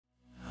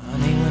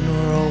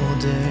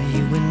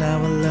Wishing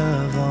our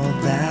love all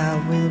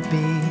that will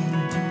be.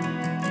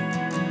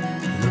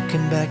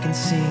 Looking back and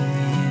seeing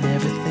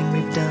everything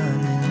we've done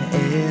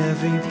in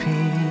every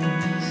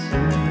piece.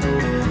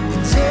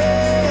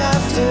 Day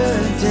after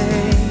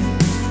day,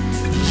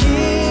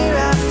 year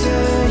after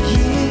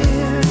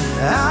year,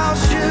 I'll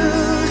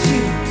choose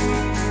you,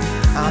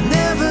 I'll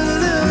never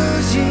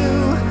lose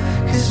you,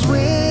 'cause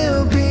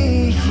we'll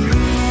be here.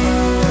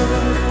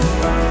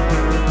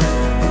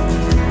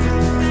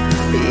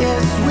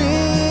 Yes,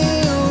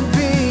 we'll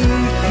be here.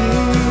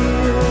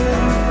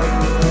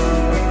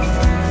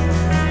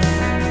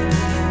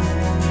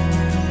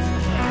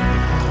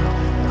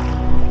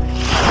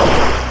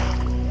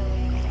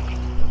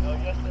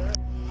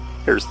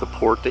 Here's the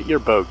port that your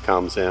boat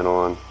comes in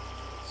on.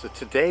 So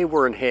today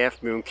we're in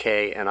Half Moon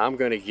Cay, and I'm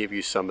going to give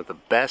you some of the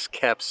best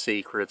kept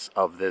secrets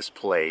of this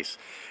place.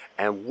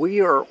 And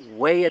we are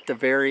way at the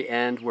very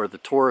end where the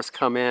tourists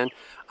come in.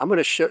 I'm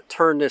going to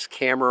turn this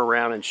camera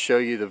around and show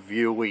you the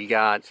view we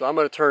got. So I'm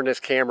going to turn this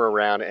camera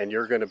around and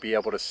you're going to be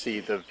able to see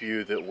the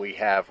view that we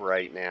have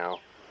right now.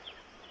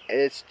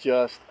 It's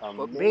just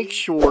amazing. But make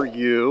sure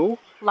you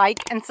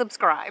like and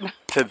subscribe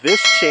to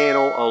this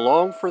channel,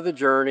 Along for the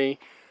Journey,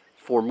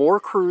 for more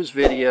cruise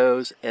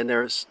videos, and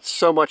there's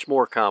so much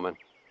more coming.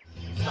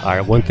 All right,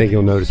 one thing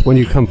you'll notice when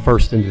you come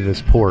first into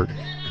this port,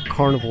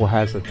 Carnival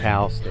has a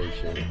towel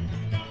station.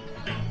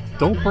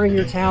 Don't bring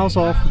your towels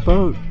off the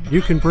boat.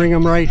 You can bring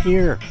them right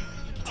here.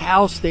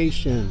 Towel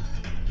station.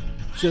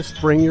 Just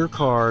bring your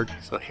card.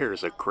 So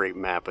here's a great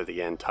map of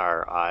the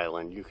entire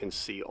island. You can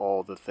see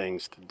all the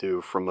things to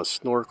do, from a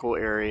snorkel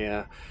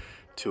area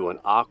to an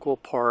aqua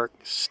park,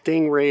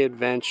 stingray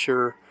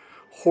adventure,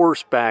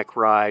 horseback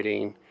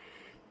riding,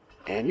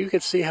 and you can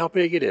see how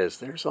big it is.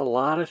 There's a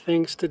lot of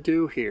things to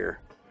do here.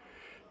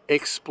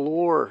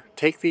 Explore,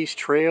 take these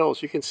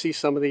trails. You can see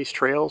some of these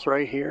trails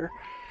right here.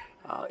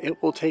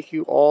 It will take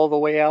you all the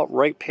way out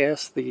right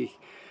past the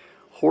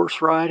horse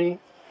riding.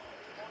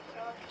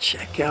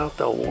 Check out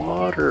the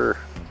water.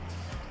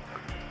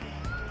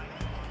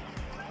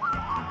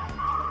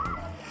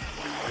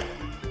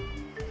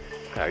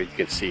 Now you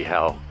can see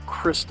how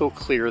crystal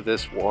clear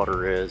this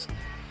water is.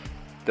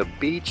 The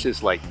beach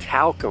is like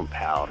talcum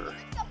powder.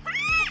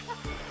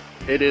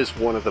 It is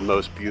one of the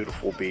most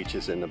beautiful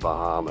beaches in the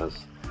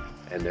Bahamas,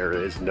 and there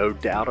is no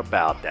doubt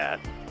about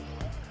that.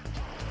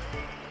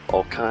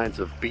 All kinds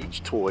of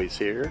beach toys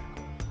here.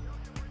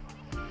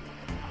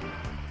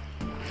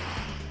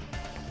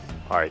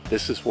 All right,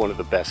 this is one of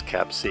the best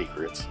kept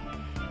secrets.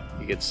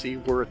 You can see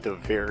we're at the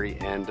very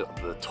end of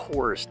the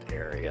tourist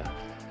area,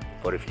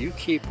 but if you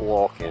keep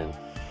walking,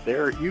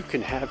 there you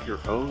can have your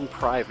own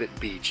private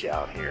beach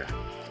out here.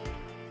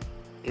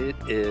 It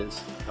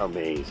is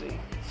amazing.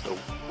 So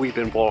we've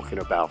been walking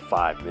about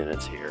 5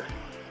 minutes here,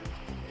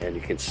 and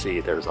you can see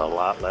there's a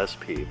lot less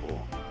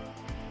people,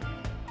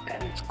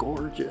 and it's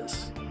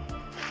gorgeous.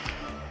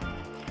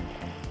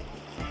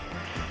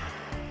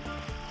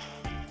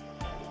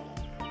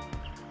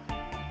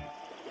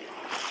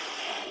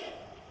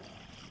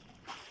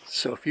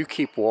 So if you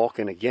keep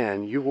walking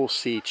again, you will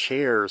see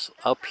chairs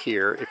up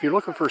here. If you're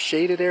looking for a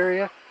shaded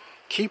area,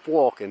 keep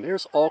walking.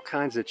 There's all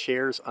kinds of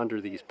chairs under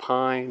these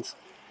pines.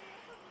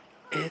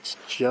 It's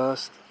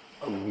just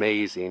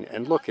amazing.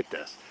 And look at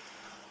this.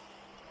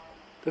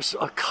 There's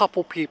a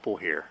couple people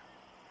here.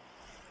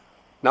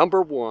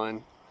 Number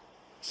one,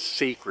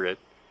 secret,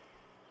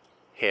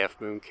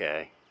 Half Moon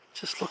Cay.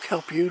 Just look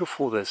how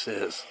beautiful this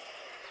is.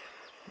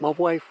 My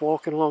wife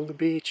walking along the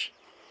beach.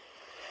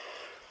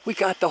 We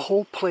got the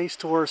whole place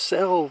to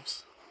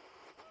ourselves.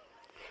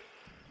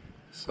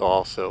 So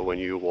also when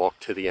you walk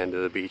to the end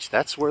of the beach,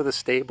 that's where the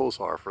stables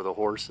are for the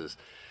horses.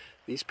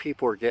 These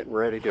people are getting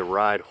ready to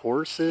ride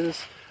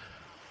horses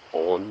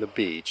on the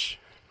beach.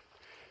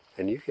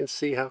 And you can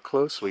see how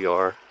close we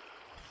are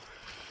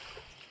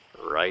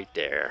right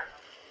there.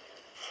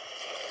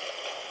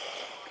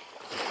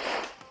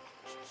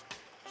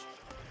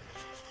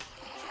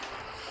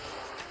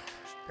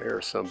 There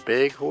are some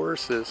big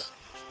horses.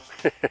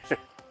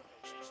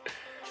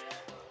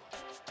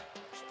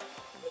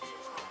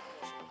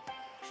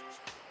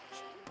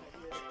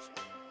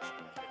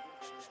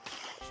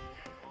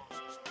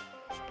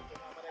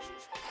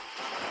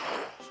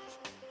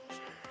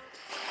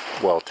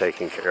 Well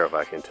taken care of,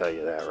 I can tell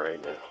you that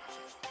right now.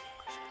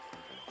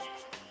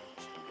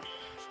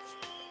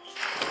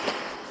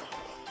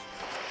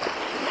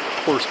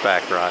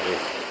 Horseback riding.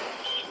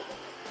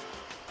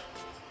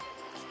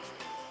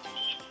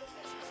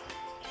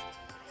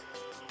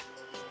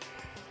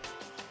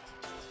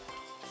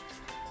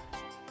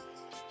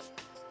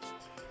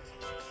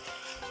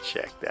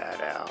 Check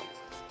that out.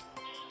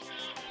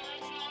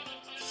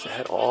 Is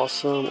that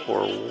awesome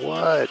or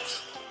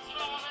what?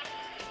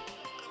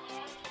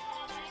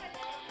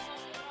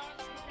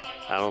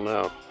 I don't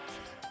know.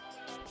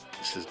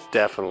 This is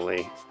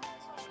definitely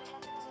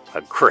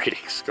a great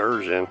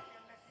excursion.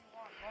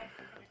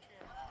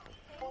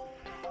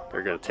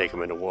 They're going to take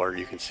them in the water.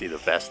 You can see the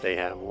vest they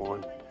have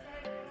on.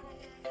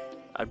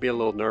 I'd be a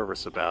little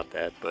nervous about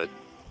that, but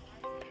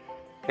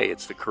hey,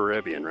 it's the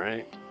Caribbean,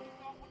 right?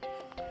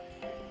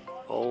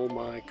 Oh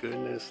my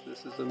goodness,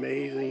 this is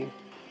amazing.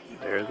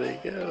 There they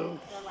go.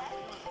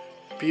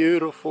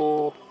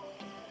 Beautiful.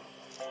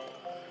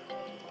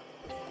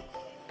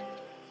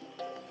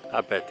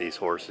 I bet these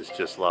horses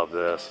just love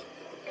this.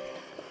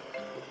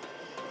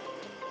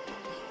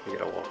 We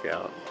gotta walk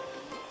out.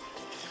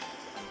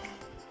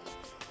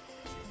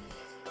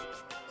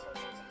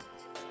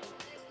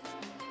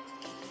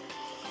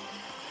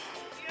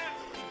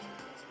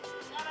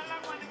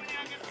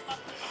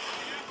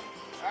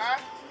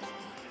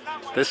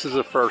 This is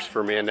a first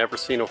for me. I've never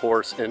seen a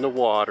horse in the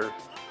water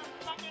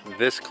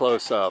this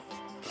close up.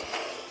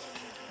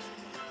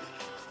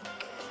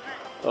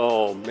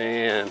 Oh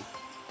man.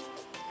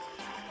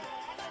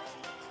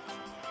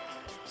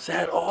 Is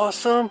that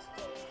awesome?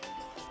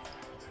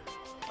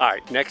 All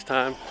right, next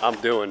time I'm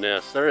doing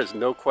this. There is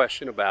no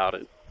question about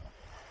it.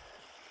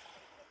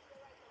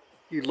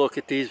 You look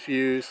at these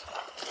views.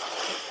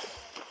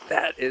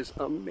 That is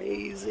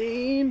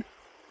amazing.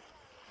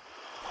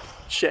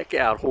 Check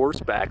out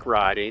horseback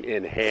riding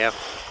in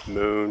Half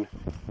Moon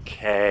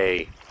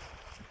Cay.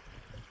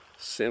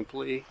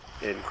 Simply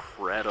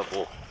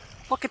incredible.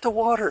 Look at the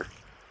water.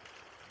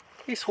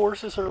 These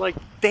horses are like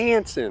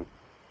dancing.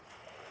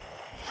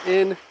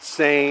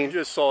 Insane. You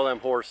just saw them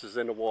horses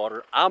in the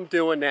water. I'm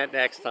doing that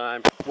next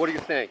time. What do you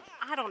think?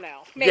 I don't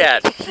know. Maybe.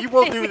 Yes, you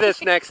will do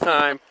this next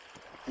time.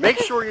 Make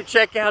sure you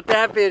check out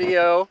that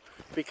video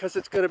because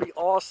it's going to be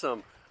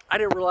awesome. I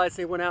didn't realize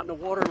they went out in the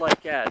water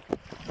like that.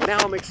 Now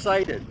I'm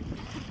excited.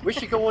 We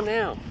should go on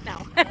now. No.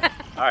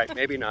 All right,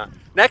 maybe not.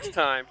 Next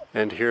time.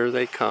 And here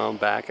they come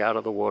back out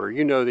of the water.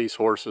 You know these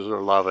horses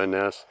are loving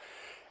this.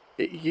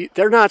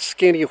 They're not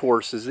skinny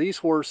horses. These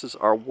horses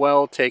are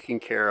well taken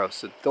care of,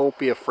 so don't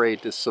be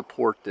afraid to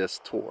support this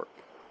tour,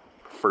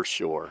 for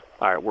sure.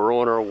 All right, we're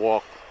on our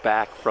walk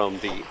back from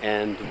the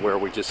end where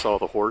we just saw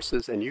the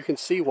horses, and you can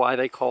see why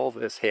they call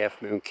this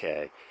Half Moon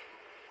Cay.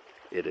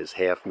 It is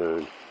half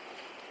moon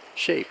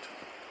shaped.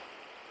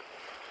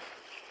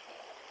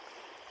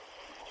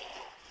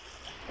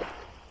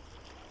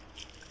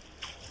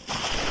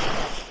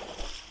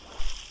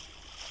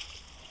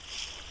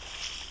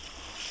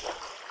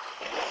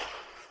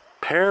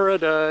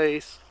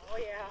 Paradise. Oh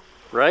yeah.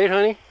 Right,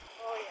 honey?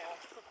 Oh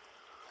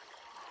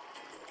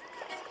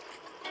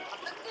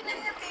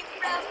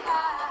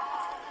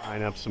yeah.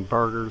 Line up some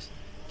burgers.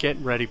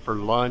 Getting ready for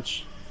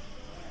lunch.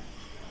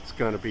 It's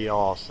going to be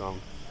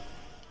awesome.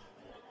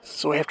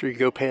 So after you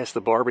go past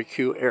the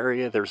barbecue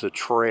area, there's a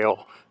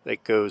trail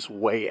that goes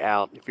way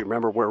out. If you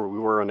remember where we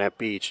were on that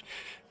beach,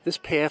 this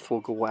path will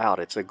go out.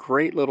 It's a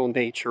great little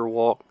nature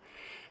walk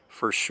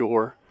for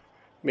sure.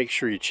 Make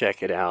sure you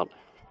check it out.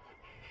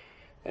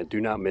 And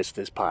do not miss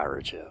this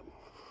pirate ship.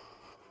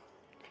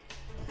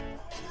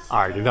 All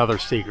right, another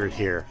secret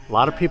here. A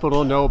lot of people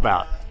don't know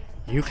about.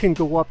 You can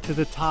go up to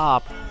the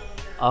top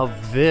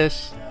of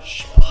this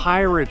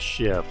pirate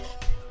ship.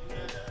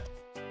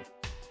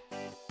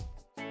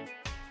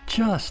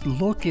 Just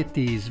look at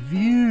these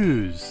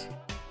views.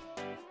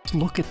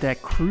 Look at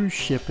that cruise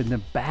ship in the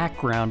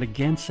background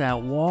against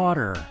that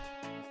water.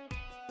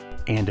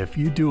 And if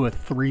you do a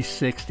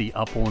 360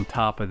 up on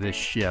top of this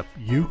ship,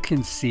 you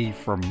can see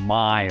for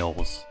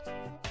miles.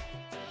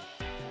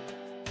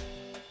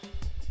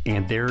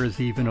 And there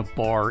is even a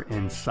bar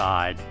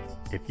inside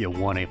if you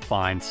want to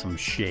find some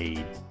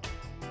shade.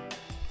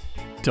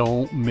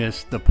 Don't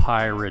miss the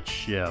pirate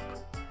ship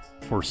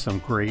for some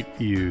great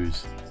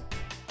views.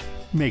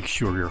 Make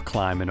sure you're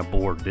climbing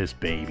aboard this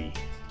baby.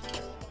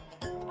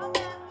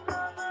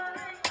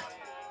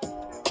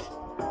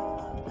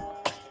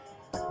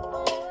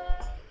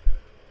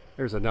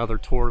 There's another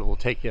tour that will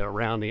take you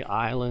around the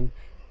island.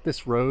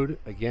 This road,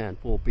 again,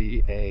 will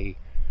be a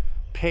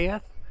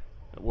path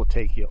that will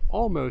take you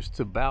almost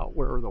to about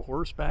where the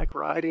horseback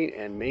riding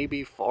and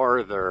maybe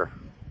farther.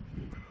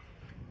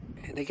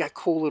 And they got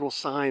cool little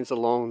signs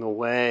along the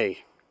way.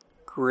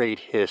 Great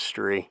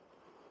history.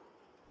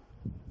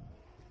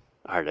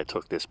 All right, I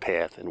took this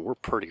path and we're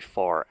pretty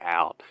far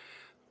out.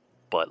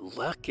 But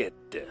look at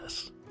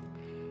this.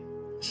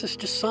 This is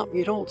just something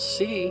you don't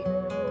see.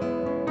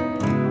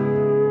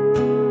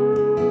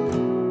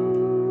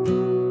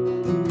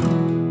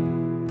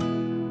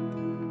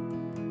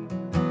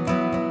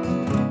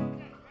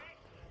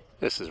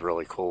 This is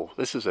really cool.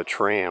 This is a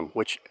tram,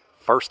 which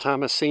first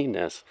time I've seen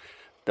this,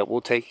 that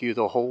will take you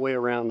the whole way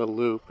around the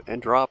loop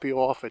and drop you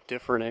off at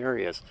different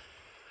areas.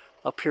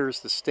 Up here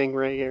is the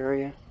Stingray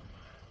area.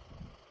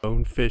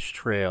 Bonefish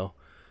Trail.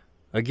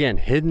 Again,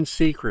 hidden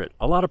secret.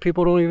 A lot of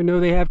people don't even know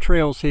they have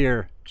trails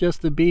here.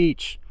 Just the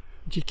beach.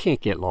 But you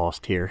can't get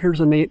lost here.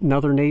 Here's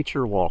another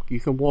nature walk.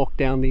 You can walk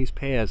down these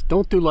paths.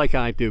 Don't do like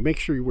I do. Make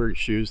sure you wear your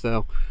shoes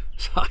though.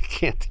 So I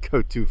can't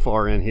go too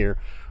far in here.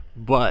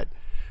 But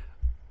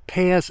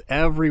paths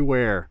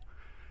everywhere.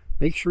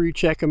 Make sure you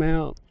check them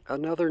out.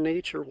 Another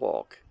nature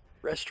walk.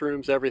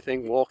 Restrooms,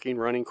 everything, walking,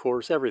 running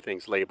course,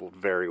 everything's labeled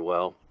very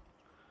well.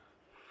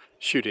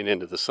 Shooting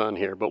into the sun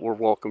here, but we're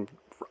walking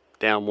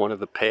down one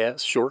of the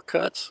paths,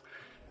 shortcuts.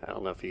 I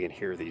don't know if you can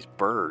hear these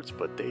birds,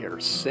 but they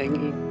are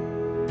singing.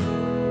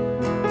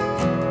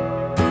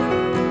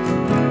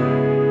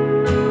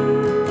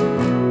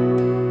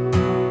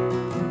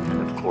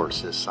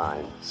 course this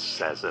sign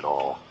says it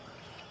all.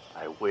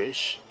 I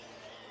wish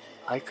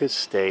I could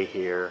stay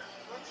here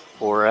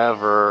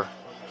forever.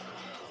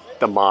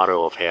 The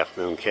motto of Half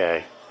Moon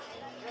Cay.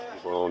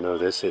 People all know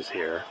this is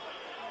here.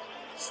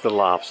 It's the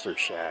lobster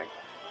shack.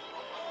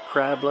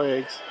 Crab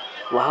legs,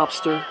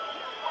 lobster.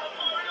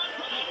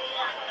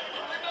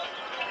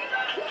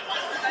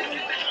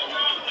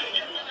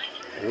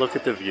 And look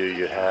at the view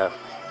you have.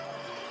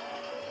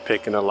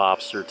 Picking a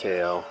lobster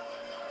tail.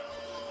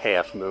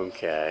 Half Moon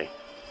Cay.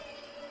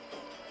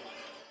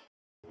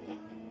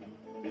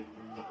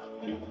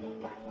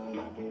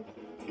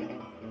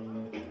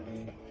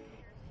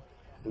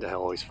 And I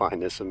always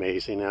find this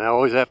amazing, and I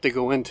always have to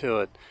go into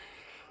it.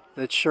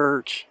 The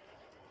church.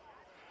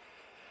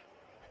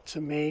 It's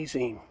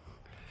amazing.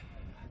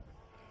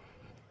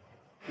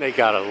 They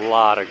got a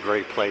lot of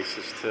great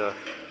places to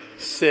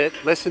sit,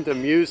 listen to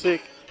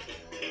music.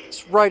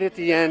 It's right at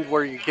the end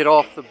where you get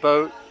off the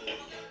boat.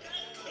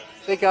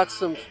 They got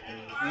some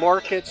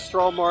markets,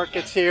 straw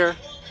markets here.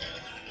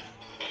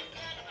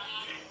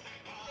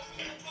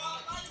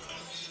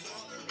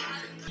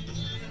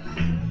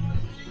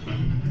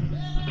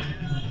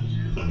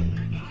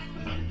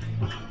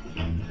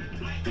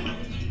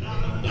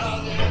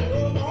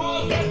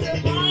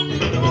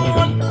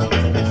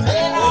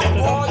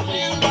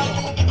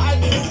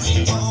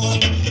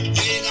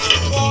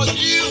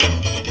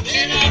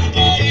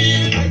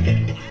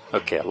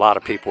 Okay, a lot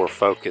of people are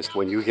focused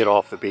when you get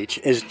off the beach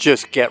is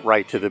just get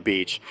right to the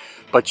beach.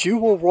 But you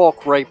will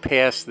walk right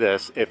past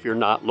this if you're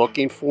not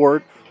looking for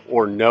it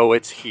or know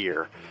it's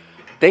here.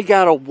 They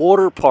got a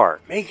water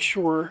park. Make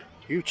sure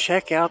you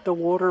check out the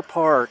water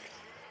park.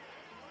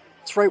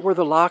 It's right where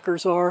the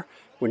lockers are.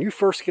 When you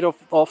first get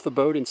off the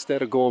boat,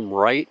 instead of going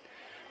right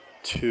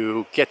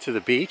to get to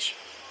the beach,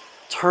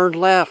 turn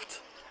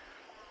left.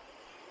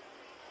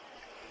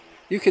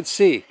 You can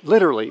see,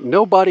 literally,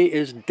 nobody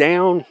is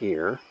down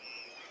here.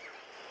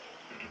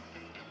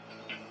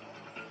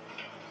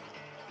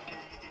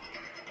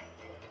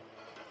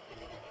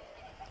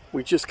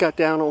 We just got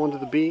down onto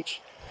the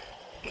beach.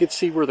 You can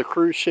see where the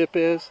cruise ship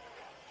is.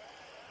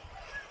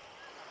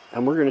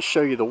 And we're going to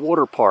show you the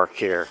water park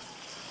here.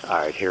 All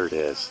right, here it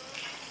is.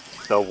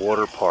 The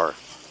water park.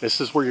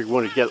 This is where you're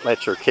going to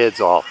let your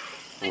kids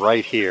off.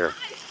 Right here.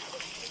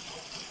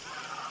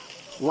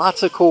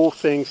 Lots of cool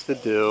things to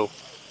do.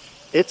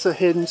 It's a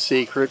hidden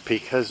secret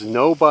because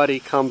nobody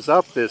comes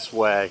up this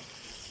way.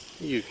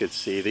 You could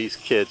see these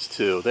kids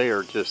too. They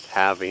are just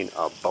having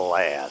a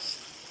blast.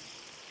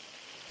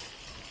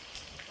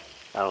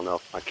 I don't know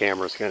if my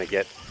camera's going to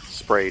get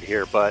sprayed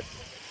here, but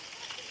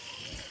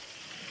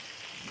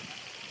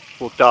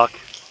we'll duck.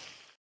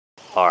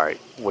 Alright,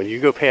 when you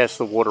go past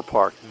the water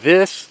park,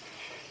 this,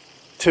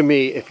 to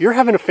me, if you're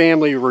having a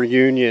family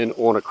reunion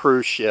on a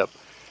cruise ship,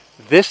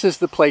 this is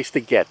the place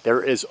to get.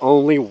 There is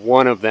only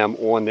one of them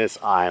on this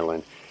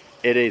island.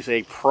 It is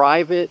a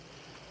private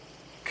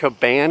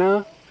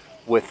cabana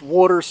with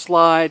water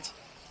slides.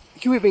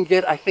 You even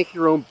get, I think,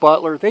 your own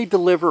butler. They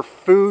deliver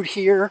food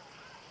here.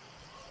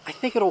 I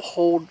think it'll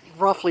hold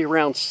roughly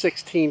around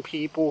 16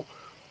 people.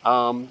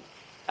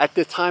 At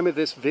the time of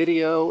this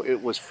video,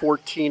 it was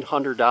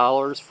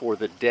 $1,400 for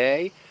the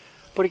day.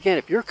 But again,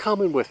 if you're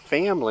coming with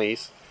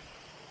families,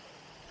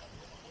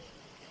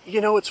 you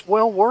know, it's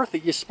well worth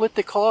it. You split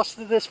the cost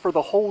of this for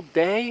the whole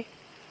day.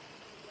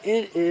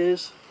 It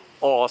is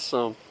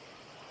awesome.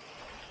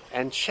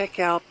 And check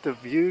out the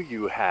view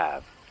you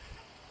have.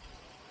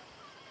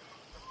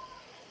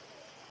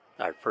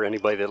 All right, for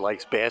anybody that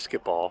likes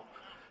basketball,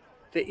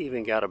 they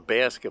even got a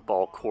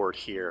basketball court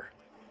here.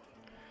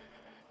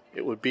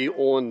 It would be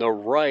on the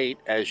right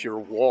as you're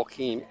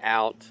walking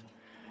out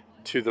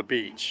to the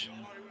beach.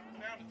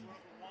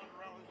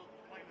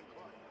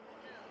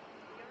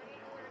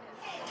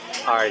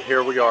 All right,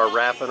 here we are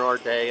wrapping our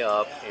day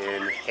up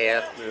in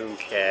Half Moon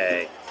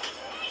Cay.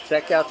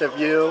 Check out the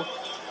view.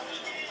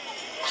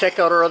 Check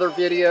out our other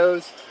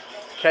videos.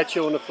 Catch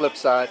you on the flip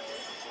side.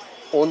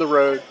 On the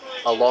road,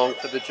 along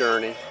for the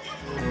journey.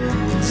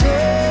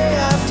 Day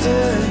after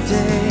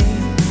day,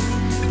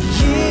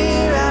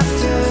 year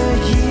after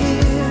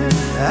year,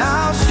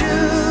 I'll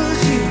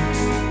choose you,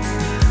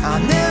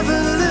 I'll never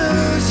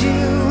lose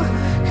you,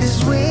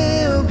 'cause when